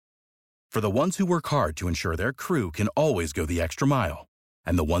For the ones who work hard to ensure their crew can always go the extra mile,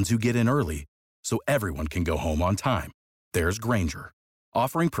 and the ones who get in early so everyone can go home on time, there's Grainger,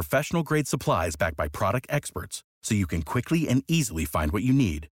 offering professional-grade supplies backed by product experts so you can quickly and easily find what you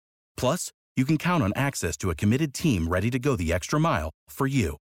need. Plus, you can count on access to a committed team ready to go the extra mile for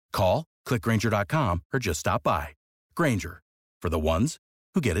you. Call, click Grainger.com, or just stop by. Grainger, for the ones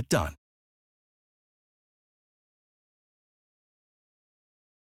who get it done.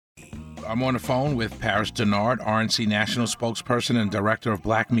 I'm on the phone with Paris Dennard, RNC National Spokesperson and Director of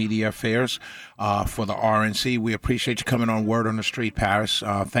Black Media Affairs for the RNC. We appreciate you coming on Word on the Street, Paris.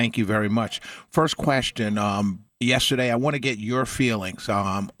 Thank you very much. First question. Yesterday, I want to get your feelings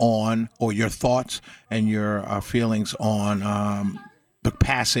or your thoughts and your feelings on the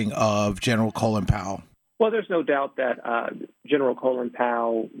passing of General Colin Powell. Well, there's no doubt that General Colin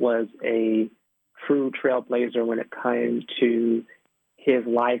Powell was a true trailblazer when it came to his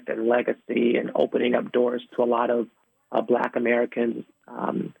life and legacy and opening up doors to a lot of Black Americans.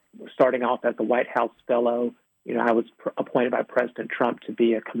 Starting off as a White House Fellow, I was appointed by President Trump to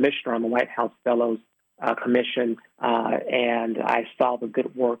be a commissioner on the White House Fellows Commission, and I saw the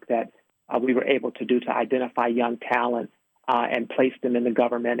good work that we were able to do to identify young talent and place them in the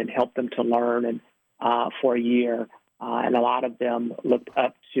government and help them to learn and for a year. And a lot of them looked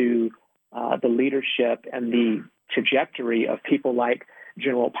up to the leadership and the trajectory of people like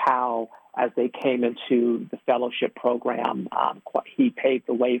General Powell as they came into the fellowship program. He paved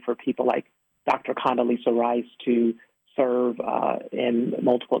the way for people like Dr. Condoleezza Rice to serve in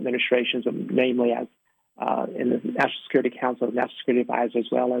multiple administrations, namely as in the National Security Council, the National Security Advisor, as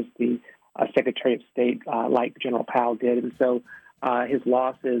well as the Secretary of State, like General Powell did. And so his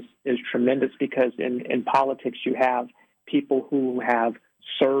loss is tremendous because in politics you have people who have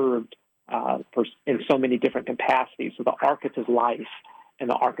served in so many different capacities. So the arc of his life and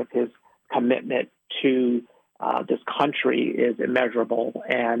the arc of his commitment to this country is immeasurable,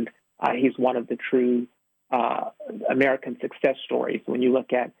 and he's one of the true American success stories. When you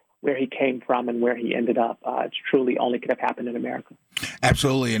look at where he came from and where he ended up, it truly only could have happened in America.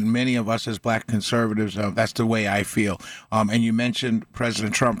 Absolutely, and many of us as Black conservatives, that's the way I feel. And you mentioned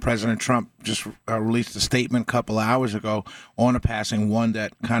President Trump. President Trump just released a statement a couple hours ago on a passing, one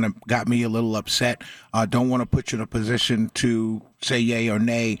that kind of got me a little upset. Don't want to put you in a position to say yay or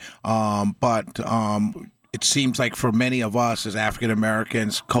nay, but it seems like for many of us as African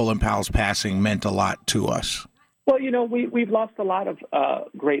Americans, Colin Powell's passing meant a lot to us. Well, we've lost a lot of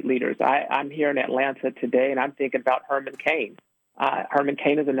great leaders. I'm here in Atlanta today, and I'm thinking about Herman Cain. Herman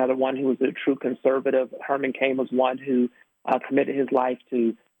Cain is another one who was a true conservative. Herman Cain was one who committed his life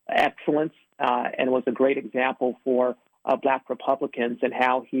to excellence and was a great example for Black Republicans and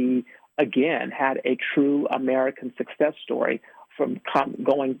how he, again, had a true American success story from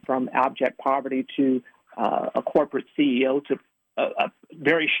going from abject poverty to a corporate CEO to a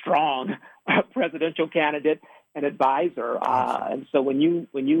very strong presidential candidate and advisor. And so when you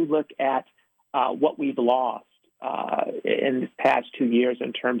look at what we've lost in the past 2 years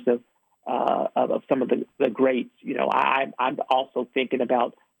in terms of some of the greats, I'm also thinking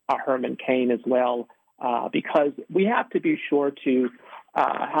about Herman Cain as well, because we have to be sure to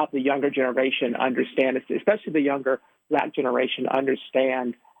have the younger generation understand, especially the younger Black generation,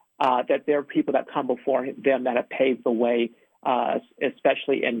 understand that there are people that come before them that have paved the way,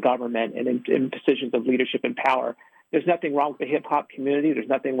 especially in government and in positions of leadership and power. There's nothing wrong with the hip-hop community. There's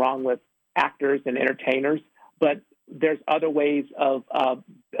nothing wrong with actors and entertainers, but there's other ways of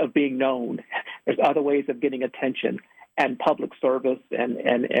being known. There's other ways of getting attention and public service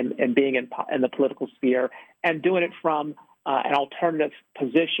and being in the political sphere and doing it from an alternative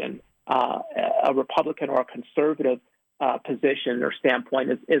position, a Republican or a conservative position or standpoint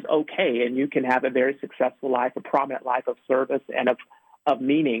is okay, and you can have a very successful life, a prominent life of service and of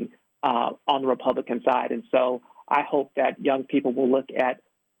meaning on the Republican side. And so I hope that young people will look at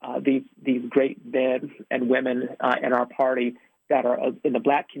these great men and women in our party that are in the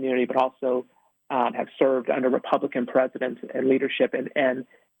Black community, but also have served under Republican presidents and leadership, and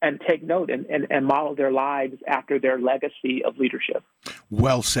take note and model their lives after their legacy of leadership.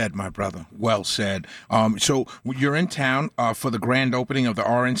 Well said, my brother. Well said. So you're in town for the grand opening of the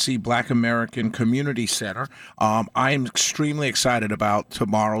RNC Black American Community Center. I am extremely excited about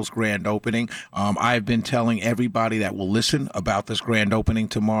tomorrow's grand opening. I've been telling everybody that will listen about this grand opening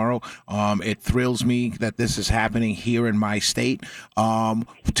tomorrow. It thrills me that this is happening here in my state.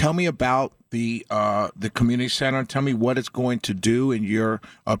 Tell me about the community center. Tell me what it's going to do in your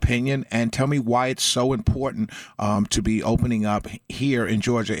opinion, and tell me why it's so important to be opening up here in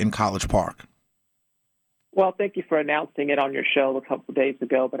Georgia in College Park. Well, thank you for announcing it on your show a couple of days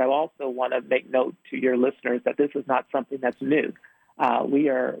ago, but I also want to make note to your listeners that this is not something that's new. We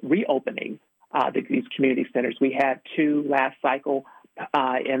are reopening these community centers. We had two last cycle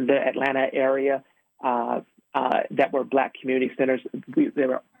in the Atlanta area that were Black community centers. They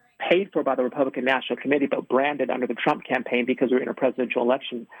were paid for by the Republican National Committee, but branded under the Trump campaign because we were in a presidential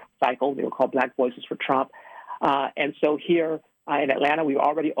election cycle. They were called Black Voices for Trump. And so here in Atlanta, we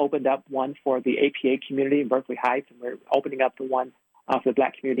already opened up one for the APA community in Berkeley Heights, and we're opening up the one for the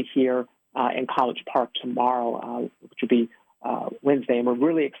Black community here in College Park tomorrow, which will be Wednesday. And we're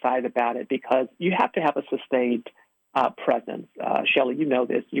really excited about it because you have to have a sustained presence. Shelley, you know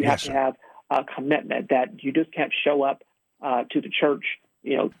this. You have to have a commitment that you just can't show up to the church,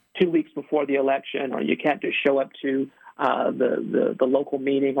 2 weeks before the election, or you can't just show up to the local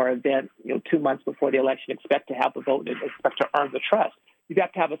meeting or event, 2 months before the election, expect to have the vote and expect to earn the trust. You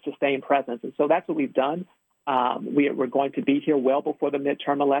have to have a sustained presence. And so that's what we've done. We're going to be here well before the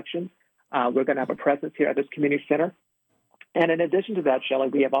midterm elections. We're going to have a presence here at this community center. And in addition to that, Shelley,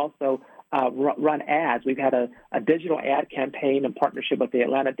 we have also run ads. We've had a digital ad campaign in partnership with the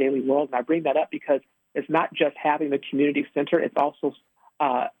Atlanta Daily World. And I bring that up because it's not just having the community center, it's also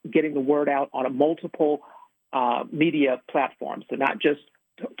getting the word out on a multiple media platforms. So not just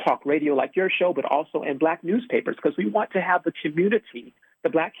talk radio like your show, but also in Black newspapers, because we want to have the community, the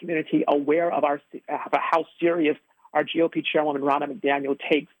Black community, aware of how serious our GOP chairwoman, Ronna McDaniel,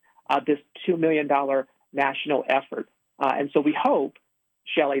 takes this $2 million national effort. And so we hope,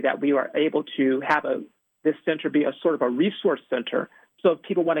 Shelley, that we are able to have this center be a sort of a resource center. So if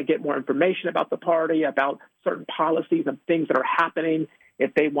people want to get more information about the party, about certain policies and things that are happening,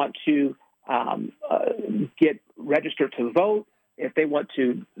 if they want to get registered to vote, if they want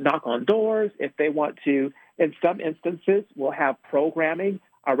to knock on doors, if they want to, in some instances, we'll have programming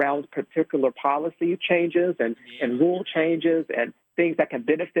around particular policy changes and rule changes and things that can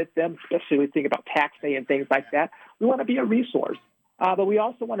benefit them, especially when we think about tax day and things like that. We want to be a resource. But we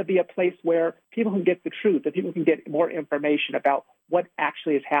also want to be a place where people can get the truth, that people can get more information about what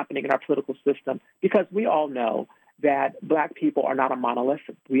actually is happening in our political system, because we all know that Black people are not a monolith.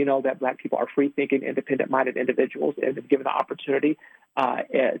 We know that Black people are free-thinking, independent-minded individuals, and if given the opportunity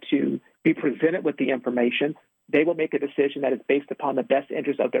to be presented with the information, they will make a decision that is based upon the best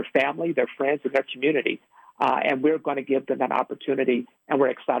interest of their family, their friends, and their community. And we're going to give them that opportunity, and we're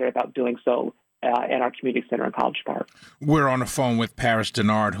excited about doing so in our community center in College Park. We're on the phone with Paris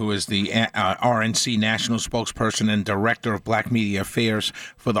Dennard, who is the RNC national spokesperson and director of Black Media Affairs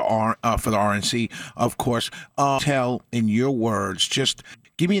for the RNC. Of course, tell in your words, just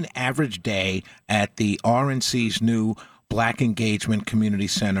give me an average day at the RNC's new Black Engagement Community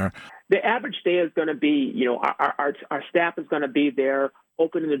Center. The average day is going to be, our staff is going to be there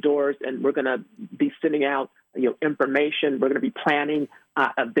opening the doors, and we're going to be sending out, information. We're going to be planning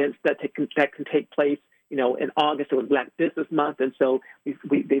events that can take place. In August, it was Black Business Month, and so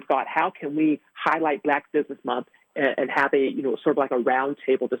they thought, how can we highlight Black Business Month and have a, sort of like a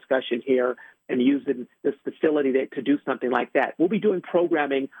roundtable discussion here and using this facility to do something like that. We'll be doing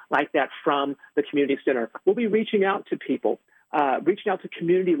programming like that from the community center. We'll be reaching out to people, reaching out to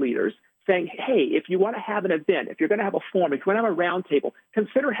community leaders, saying, hey, if you want to have an event, if you're going to have a forum, if you want to have a roundtable,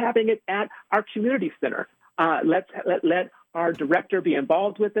 consider having it at our community center. Let our director be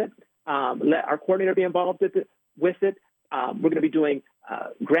involved with it. Let our coordinator be involved with it. We're going to be doing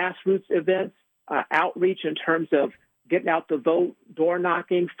grassroots events, outreach in terms of getting out the vote, door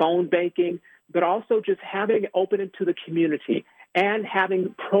knocking, phone banking, but also just having it open into the community and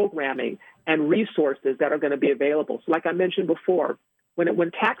having programming and resources that are going to be available. So like I mentioned before,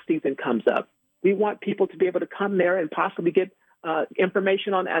 when tax season comes up, we want people to be able to come there and possibly get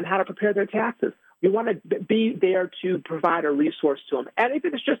information on how to prepare their taxes. We want to be there to provide a resource to them. And if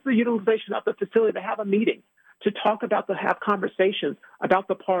it's just the utilization of the facility to have a meeting, to have conversations about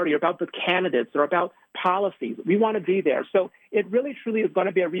the party or about the candidates or about policies, we want to be there. So it really, truly is going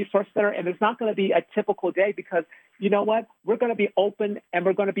to be a resource center, and it's not going to be a typical day because, you know what, we're going to be open and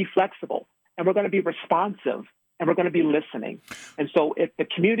we're going to be flexible and we're going to be responsive and we're going to be listening. And so if the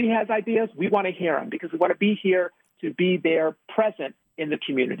community has ideas, we want to hear them because we want to be here to be there present in the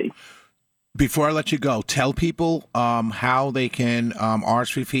community. Before I let you go, tell people how they can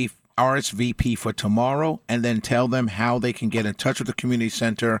RSVP for tomorrow, and then tell them how they can get in touch with the community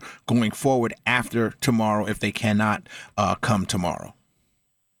center going forward after tomorrow if they cannot come tomorrow.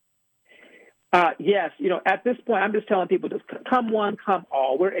 Yes, at this point, I'm just telling people, just come one, come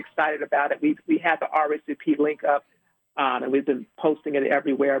all. We're excited about it. We had the RSVP link up, and we've been posting it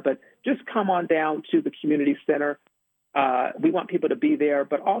everywhere. But just come on down to the community center. We want people to be there,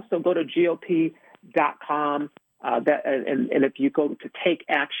 but also go to GOP BlackAmericanBlog.com. And if you go to take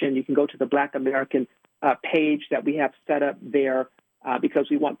action, you can go to the Black American page that we have set up there because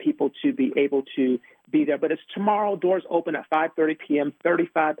we want people to be able to be there. But it's tomorrow. Doors open at 5:30 p.m.,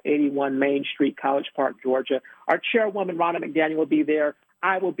 3581 Main Street, College Park, Georgia. Our chairwoman, Ronna McDaniel, will be there.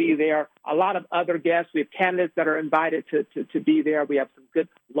 I will be there. A lot of other guests. We have candidates that are invited to be there. We have some good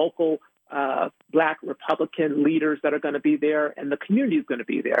local Black Republican leaders that are going to be there, and the community is going to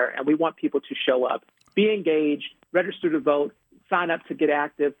be there. And we want people to show up, be engaged, register to vote, sign up to get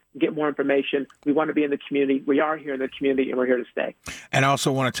active, get more information. We want to be in the community. We are here in the community, and we're here to stay. And I also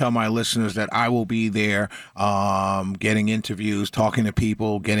want to tell my listeners that I will be there getting interviews, talking to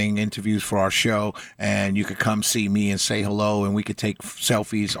people, getting interviews for our show. And you could come see me and say hello, and we could take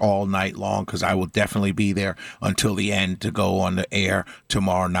selfies all night long because I will definitely be there until the end to go on the air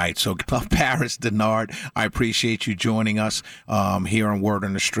tomorrow night. So, Paris Dennard, I appreciate you joining us here on Word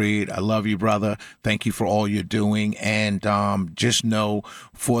on the Street. I love you, brother. Thank you for all you're doing. And just know,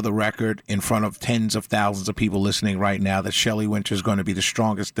 for the record, in front of tens of thousands of people listening right now, that Shelley Winter is going to be the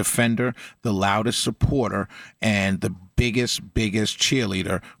strongest defender, the loudest supporter, and the biggest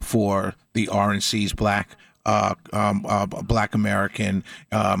cheerleader for the RNC's Black American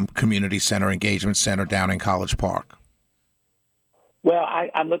Community Center, Engagement Center down in College Park. Well,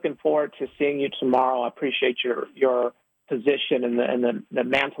 I'm looking forward to seeing you tomorrow. I appreciate your position and the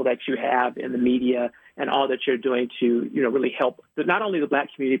mantle that you have in the media and all that you're doing to, really help not only the Black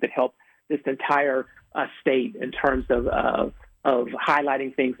community, but help this entire state in terms of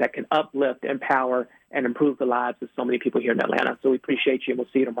highlighting things that can uplift, empower, and improve the lives of so many people here in Atlanta. So we appreciate you, and we'll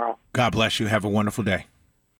see you tomorrow. God bless you. Have a wonderful day.